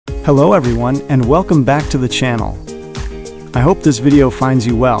Hello everyone, and welcome back to the channel. I hope this video finds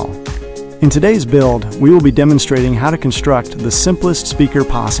you well. In today's build, we will be demonstrating how to construct the simplest speaker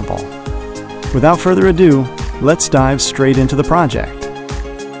possible. Without further ado, let's dive straight into the project.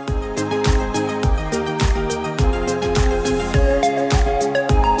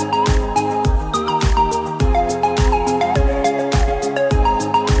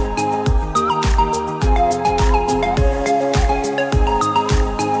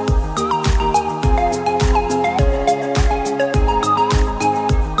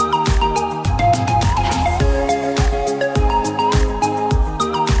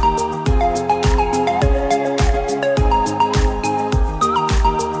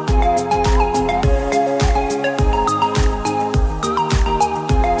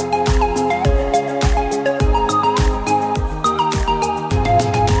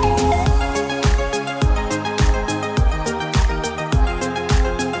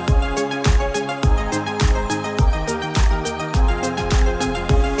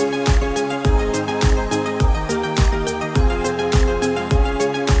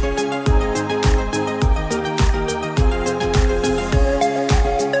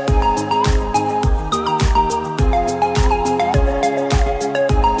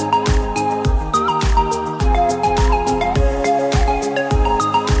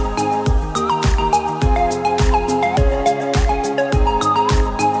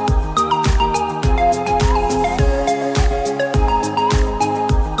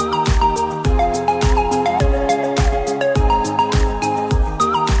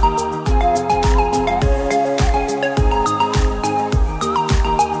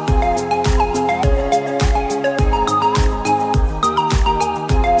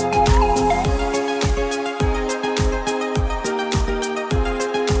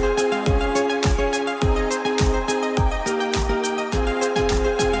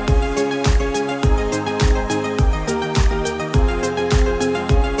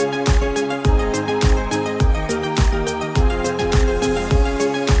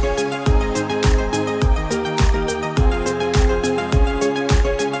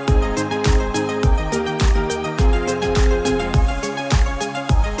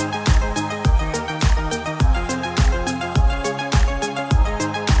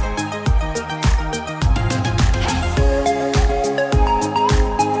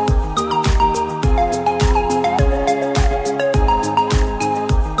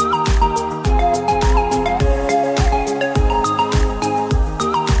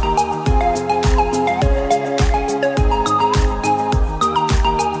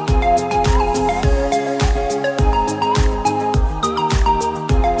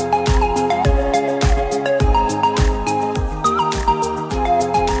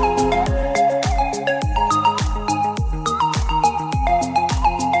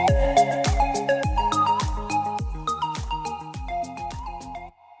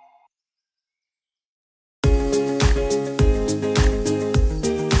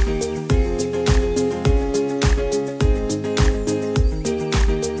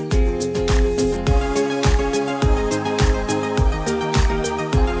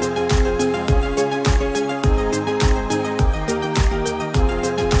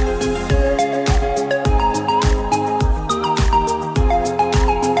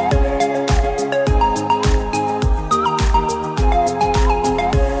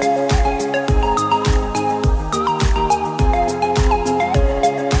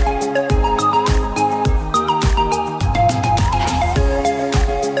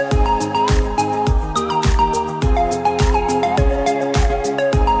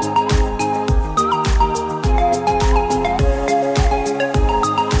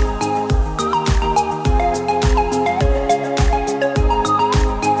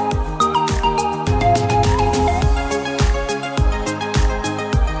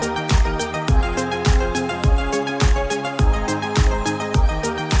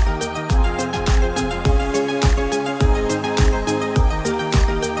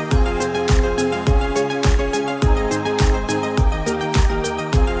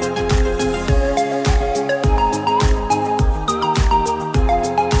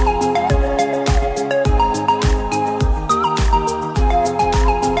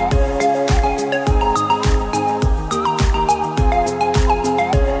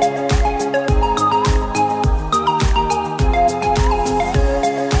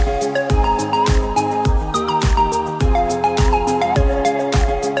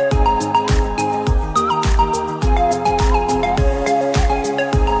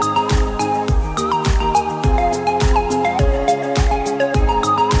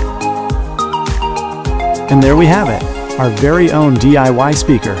 And there we have it, our very own DIY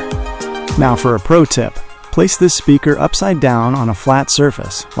speaker. Now for a pro tip, place this speaker upside down on a flat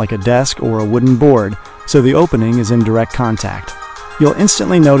surface, like a desk or a wooden board, so the opening is in direct contact. You'll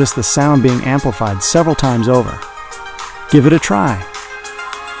instantly notice the sound being amplified several times over. Give it a try.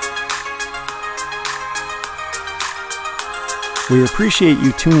 We appreciate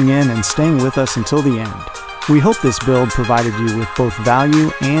you tuning in and staying with us until the end. We hope this build provided you with both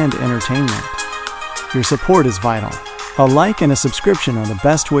value and entertainment. Your support is vital. A like and a subscription are the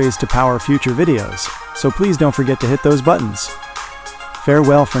best ways to power future videos, so please don't forget to hit those buttons.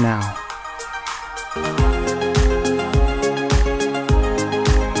 Farewell for now.